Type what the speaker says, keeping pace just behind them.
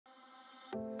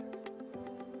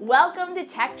Welcome to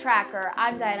Tech Tracker.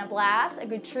 I'm Diana Blass, a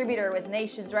contributor with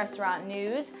Nation's Restaurant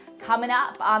News. Coming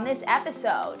up on this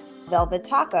episode, Velvet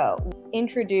Taco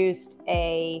introduced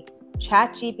a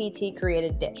ChatGPT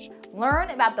created dish.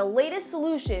 Learn about the latest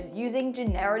solutions using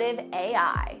generative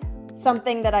AI.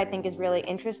 Something that I think is really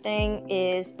interesting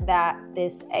is that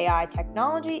this AI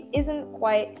technology isn't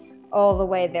quite all the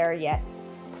way there yet.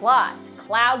 Plus,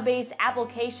 cloud-based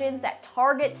applications that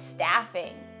target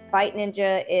staffing. Bite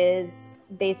Ninja is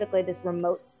basically this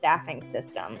remote staffing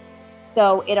system.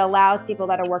 So it allows people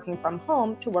that are working from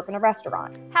home to work in a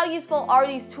restaurant. How useful are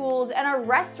these tools, and are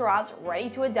restaurants ready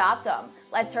to adopt them?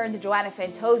 Let's turn to Joanna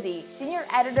Fantozzi, senior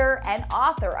editor and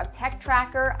author of Tech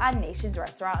Tracker on Nation's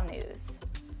Restaurant News.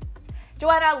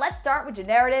 Joanna, let's start with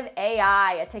generative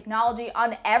AI, a technology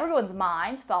on everyone's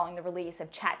minds following the release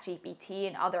of ChatGPT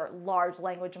and other large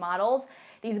language models.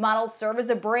 These models serve as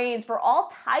the brains for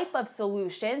all type of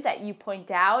solutions that you point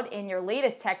out in your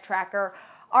latest Tech Tracker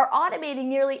are automating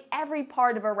nearly every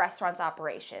part of a restaurant's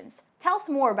operations. Tell us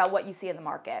more about what you see in the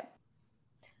market.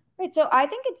 Right, so I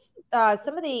think it's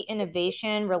some of the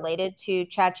innovation related to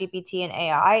ChatGPT and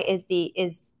AI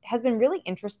has been really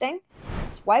interesting.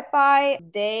 Swipe By,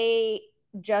 they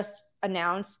just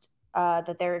announced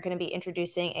that they're going to be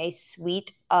introducing a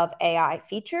suite of AI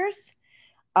features.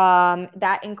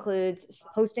 That includes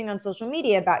posting on social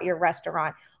media about your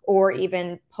restaurant, or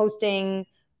even posting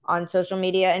on social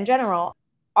media in general.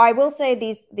 I will say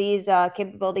these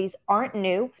capabilities aren't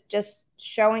new, just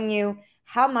showing you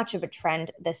how much of a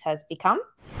trend this has become.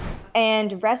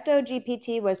 And Resto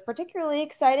GPT was particularly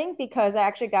exciting because I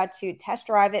actually got to test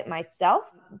drive it myself.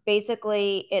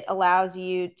 Basically, it allows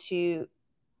you to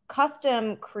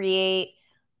custom create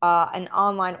an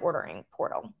online ordering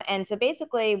portal. And so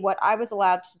basically what I was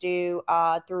allowed to do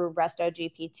through Resto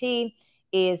GPT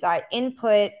is I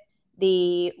input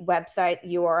the website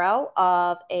URL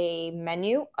of a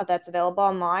menu that's available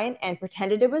online and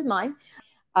pretended it was mine.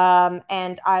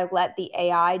 And I let the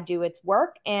AI do its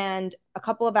work. And a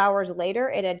couple of hours later,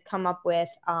 it had come up with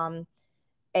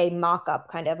a mock-up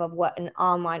kind of what an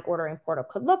online ordering portal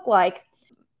could look like.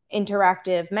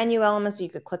 Interactive menu elements, so you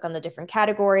could click on the different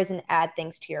categories and add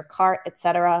things to your cart,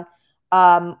 etc.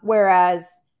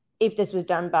 Whereas if this was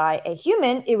done by a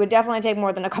human, it would definitely take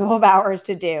more than a couple of hours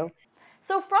to do.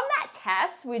 So from that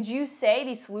test, would you say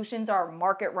these solutions are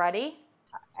market ready?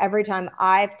 Every time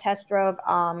I've test drove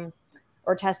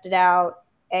or tested out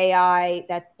AI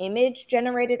that's image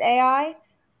generated AI,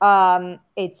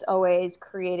 it's always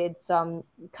created some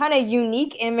kind of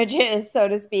unique images, so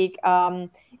to speak.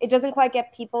 It doesn't quite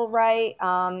get people right.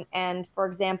 And for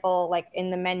example, like in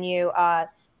the menu,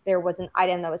 there was an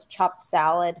item that was chopped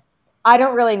salad. I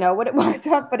don't really know what it was,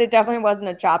 but it definitely wasn't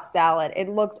a chopped salad. It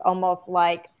looked almost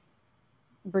like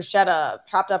bruschetta,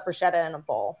 chopped up bruschetta in a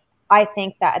bowl. I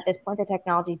think that at this point, the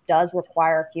technology does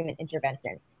require human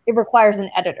intervention. It requires an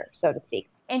editor, so to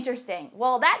speak. Interesting.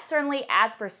 Well, that certainly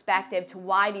adds perspective to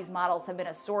why these models have been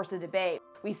a source of debate.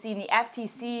 We've seen the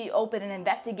FTC open an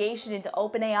investigation into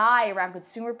OpenAI around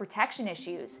consumer protection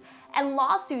issues and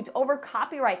lawsuits over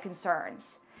copyright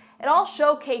concerns. It all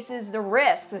showcases the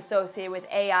risks associated with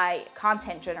AI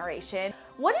content generation.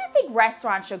 What do you think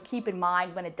restaurants should keep in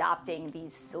mind when adopting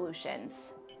these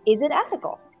solutions? Is it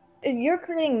ethical? You're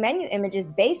creating menu images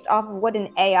based off of what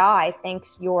an AI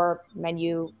thinks your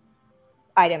menu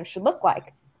item should look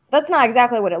like. That's not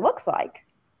exactly what it looks like.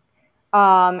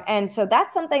 And so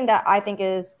that's something that I think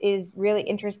is really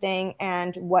interesting,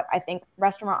 and what I think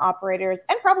restaurant operators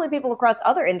and probably people across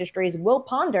other industries will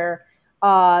ponder,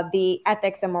 the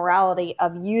ethics and morality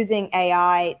of using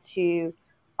AI to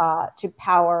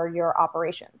power your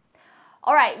operations.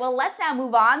 All right, well, let's now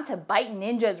move on to Bite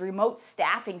Ninja's remote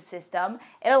staffing system.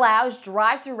 It allows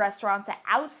drive-thru restaurants to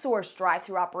outsource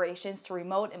drive-thru operations to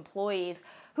remote employees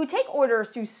who take orders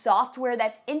through software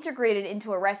that's integrated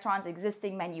into a restaurant's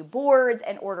existing menu boards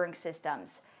and ordering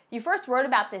systems. You first wrote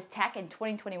about this tech in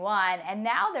 2021, and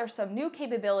now there's some new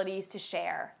capabilities to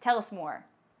share. Tell us more.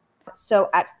 So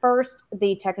at first,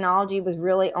 the technology was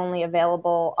really only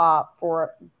available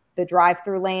for the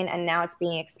drive-through lane, and now it's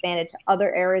being expanded to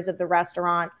other areas of the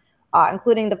restaurant,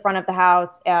 including the front of the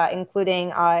house,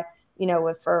 including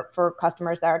for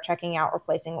customers that are checking out or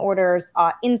placing orders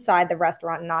inside the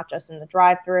restaurant, not just in the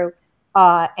drive-through,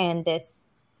 and this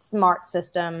smart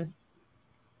system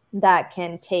that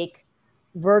can take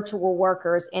virtual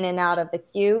workers in and out of the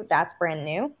queue. That's brand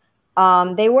new.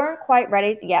 They weren't quite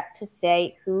ready yet to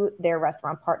say who their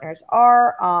restaurant partners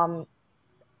are,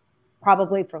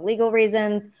 probably for legal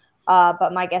reasons.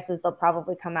 But my guess is they'll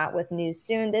probably come out with news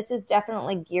soon. This is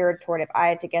definitely geared toward, if I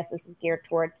had to guess, this is geared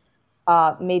toward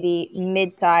maybe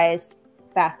mid-sized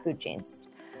fast food chains.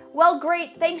 Well,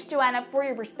 great. Thanks, Joanna, for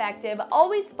your perspective.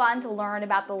 Always fun to learn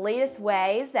about the latest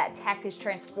ways that tech is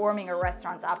transforming a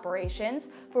restaurant's operations.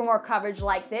 For more coverage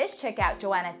like this, check out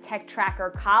Joanna's Tech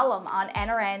Tracker column on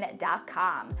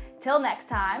nrn.com. Till next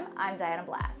time, I'm Diana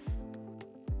Blass.